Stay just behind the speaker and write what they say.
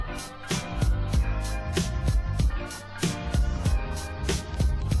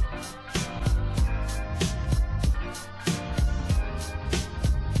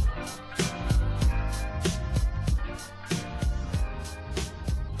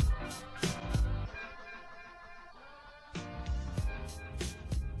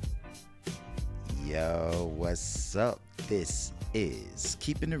Yo, what's up? This is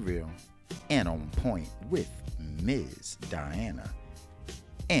Keeping It Real and On Point with Ms. Diana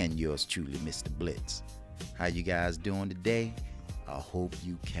and yours truly, Mr. Blitz. How you guys doing today? I hope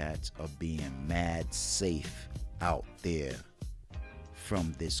you cats are being mad safe out there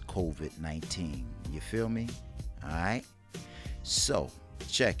from this COVID-19. You feel me? Alright? So,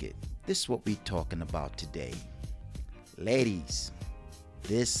 check it. This is what we talking about today. Ladies,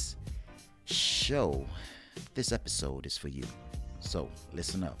 this episode is for you. So,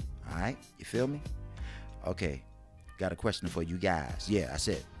 listen up. Alright? You feel me? Okay. Got a question for you guys. Yeah, I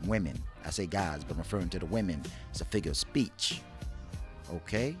said women. I say guys, but I'm referring to the women. It's a figure of speech.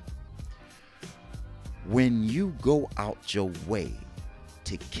 Okay? When you go out your way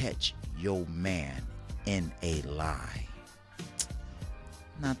to catch your man in a lie.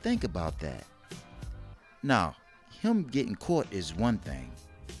 Now think about that. Now, him getting caught is one thing.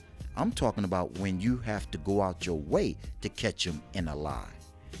 I'm talking about when you have to go out your way to catch him in a lie.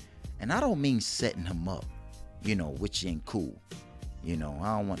 And I don't mean setting him up, which ain't cool.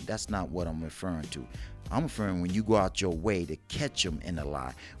 That's not what I'm referring to. I'm referring when you go out your way to catch him in a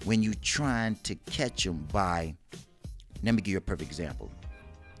lie. When you trying to catch him by, let me give you a perfect example.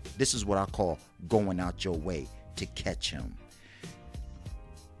 This is what I call going out your way to catch him.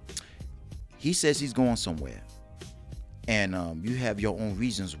 He says he's going somewhere. And you have your own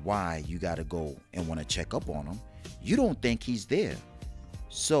reasons why you got to go and want to check up on him. You don't think he's there.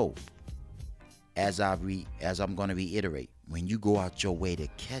 So, as I'm going to reiterate, when you go out your way to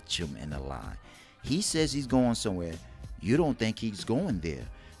catch him in a lie, he says he's going somewhere. You don't think he's going there.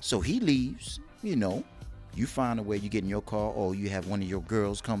 So he leaves, you find a way, you get in your car, or you have one of your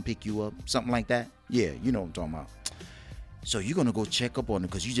girls come pick you up, something like that. Yeah, you know what I'm talking about. So you're going to go check up on him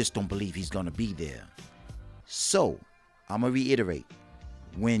because you just don't believe he's going to be there. So, I'm going to reiterate.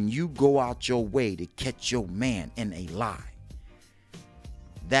 When you go out your way to catch your man in a lie,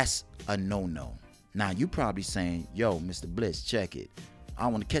 that's a no-no. Now, you probably saying, yo, Mr. Bliss, check it. I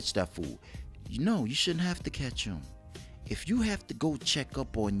want to catch that fool. No, you shouldn't have to catch him. If you have to go check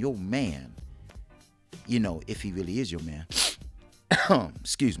up on your man, if he really is your man.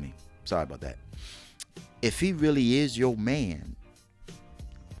 Excuse me. Sorry about that. If he really is your man,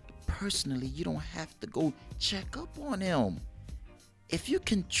 personally, you don't have to go check up on him. If you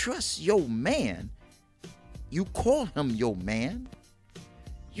can trust your man, you call him your man.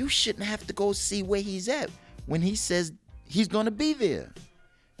 You shouldn't have to go see where he's at when he says he's going to be there.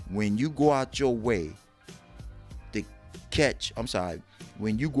 When you go out your way to catch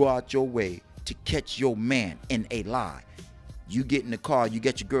your man in a lie, you get in the car, you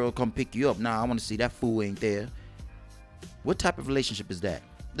get your girl come pick you up. Nah, I want to see that fool ain't there. What type of relationship is that?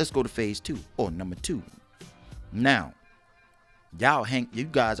 Let's go to phase 2 or number 2. Now, you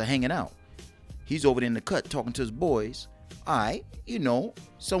guys are hanging out. He's over there in the cut talking to his boys. All right,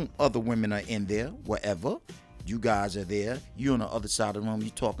 some other women are in there, whatever. You guys are there. You on the other side of the room. You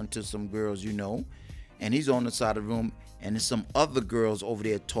talking to some girls, and he's on the side of the room, and there's some other girls over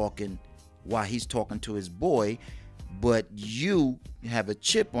there talking while he's talking to his boy. But you have a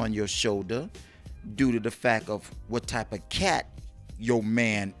chip on your shoulder due to the fact of what type of cat your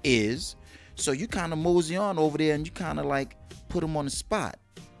man is. So you kind of mosey on over there and you kind of like put him on the spot.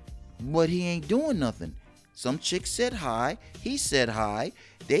 But he ain't doing nothing. Some chick said hi. He said hi.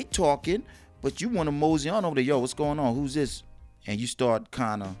 They talking. But you want to mosey on over there. Yo, what's going on? Who's this? And you start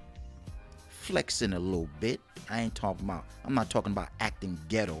kind of flexing a little bit. I'm not talking about acting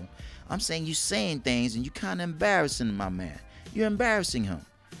ghetto. I'm saying you saying things and you kind of embarrassing my man. You're embarrassing him.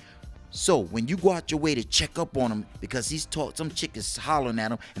 So when you go out your way to check up on him because some chick is hollering at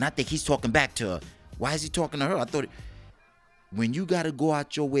him and I think he's talking back to her. Why is he talking to her? When you got to go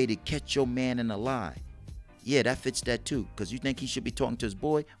out your way to catch your man in a lie, yeah, that fits that too. Because you think he should be talking to his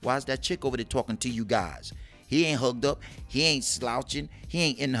boy. Why is that chick over there talking to you guys? He ain't hugged up. He ain't slouching. He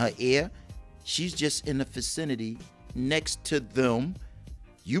ain't in her ear. She's just in the vicinity next to them.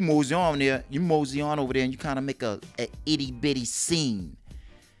 You mosey on over there and you kind of make a itty bitty scene.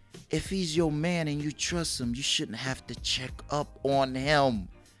 If he's your man and you trust him, you shouldn't have to check up on him.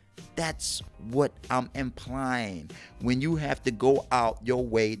 That's what I'm implying. When you have to go out your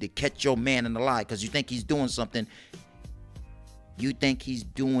way to catch your man in the lie because you think he's doing something.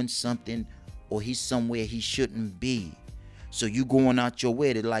 Or he's somewhere he shouldn't be. So you going out your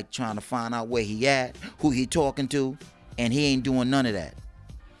way to like trying to find out where he at, who he talking to, and he ain't doing none of that.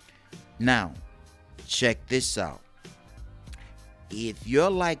 Now, check this out. If you're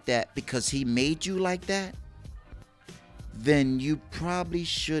like that because he made you like that, then you probably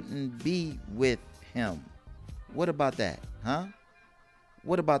shouldn't be with him. What about that, huh?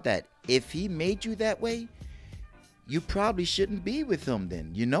 What about that? If he made you that way, you probably shouldn't be with him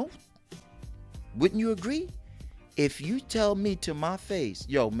then, you know? Wouldn't you agree? If you tell me to my face,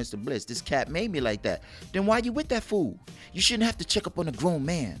 yo, Mr. Bliss, this cat made me like that, then why you with that fool? You shouldn't have to check up on a grown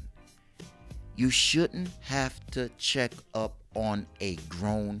man. You shouldn't have to check up on a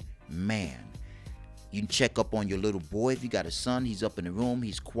grown man. You can check up on your little boy. If you got a son, he's up in the room,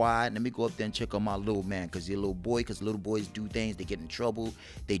 he's quiet. Let me go up there and check on my little man, because he's a little boy, because little boys do things, they get in trouble,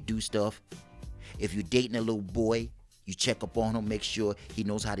 they do stuff. If you're dating a little boy, you check up on him, make sure he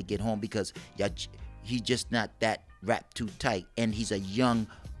knows how to get home, because he's just not that wrapped too tight, and he's a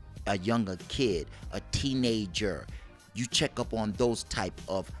younger kid, a teenager. You check up on those type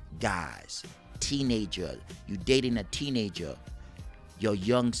of guys. Teenager, you dating a teenager, your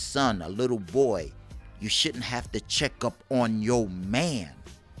young son, a little boy. You shouldn't have to check up on your man.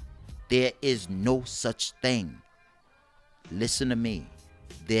 There is no such thing. Listen to me.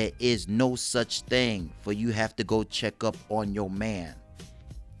 There is no such thing for you have to go check up on your man.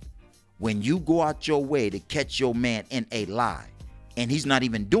 When you go out your way to catch your man in a lie, and he's not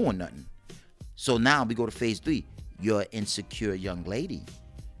even doing nothing. So now we go to phase 3. You're an insecure young lady.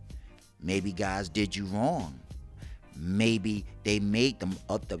 Maybe guys did you wrong. Maybe they made them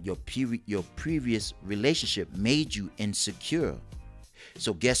your previous relationship made you insecure.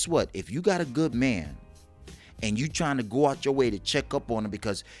 So guess what? If you got a good man and you trying to go out your way to check up on him,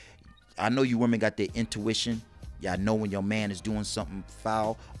 because I know you women got their intuition. Y'all know when your man is doing something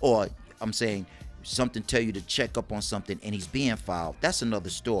foul, or I'm saying something tell you to check up on something and he's being foul. That's another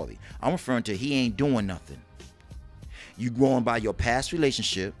story. I'm referring to he ain't doing nothing. You going by your past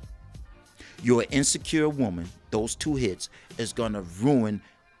relationship. You're an insecure woman. Those 2 hits is gonna ruin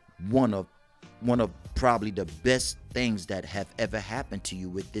one of probably the best things that have ever happened to you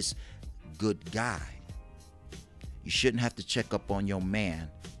with this good guy. You shouldn't have to check up on your man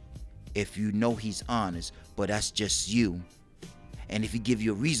if you know he's honest, but that's just you. And if he give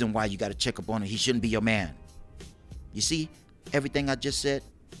you a reason why you got to check up on him, he shouldn't be your man. You see, everything I just said,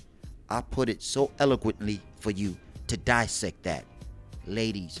 I put it so eloquently for you to dissect that.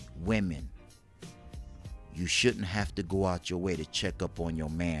 Ladies, women, you shouldn't have to go out your way to check up on your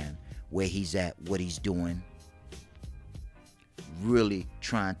man, where he's at, what he's doing. Really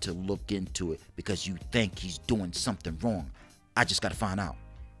trying to look into it because you think he's doing something wrong. I just got to find out.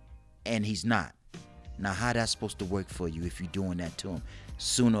 And he's not. Now, how that's supposed to work for you if you're doing that to him?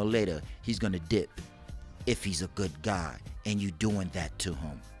 Sooner or later, he's going to dip if he's a good guy and you doing that to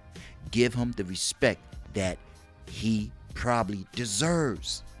him. Give him the respect that he probably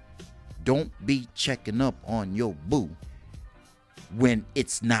deserves. Don't be checking up on your boo when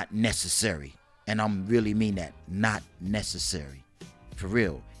it's not necessary. And I'm really mean that. Not necessary. For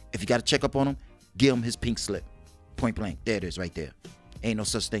real. If you got to check up on him, give him his pink slip. Point blank. There it is right there. Ain't no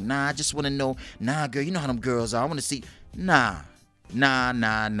such thing. Nah, I just want to know. Nah, girl, you know how them girls are. I want to see. Nah.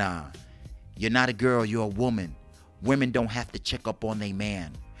 You're not a girl. You're a woman. Women don't have to check up on their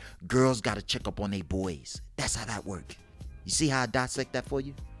man. Girls got to check up on their boys. That's how that works. You see how I dissect that for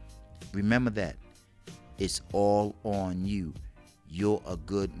you? Remember that. It's all on you. You're a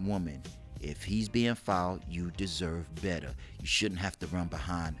good woman. If he's being foul, you deserve better. You shouldn't have to run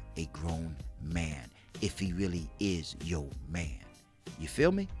behind a grown man if he really is your man. You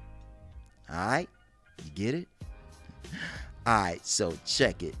feel me? All right? You get it? All right, so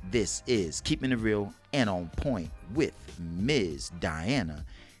check it. This is Keeping It Real and On Point with Ms. Diana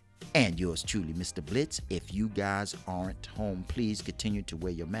and yours truly, Mr. Blitz. If you guys aren't home, please continue to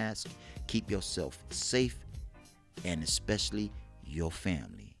wear your mask. Keep yourself safe, and especially your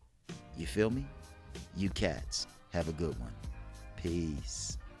family. You feel me? You cats, have a good one.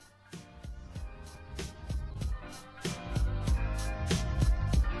 Peace.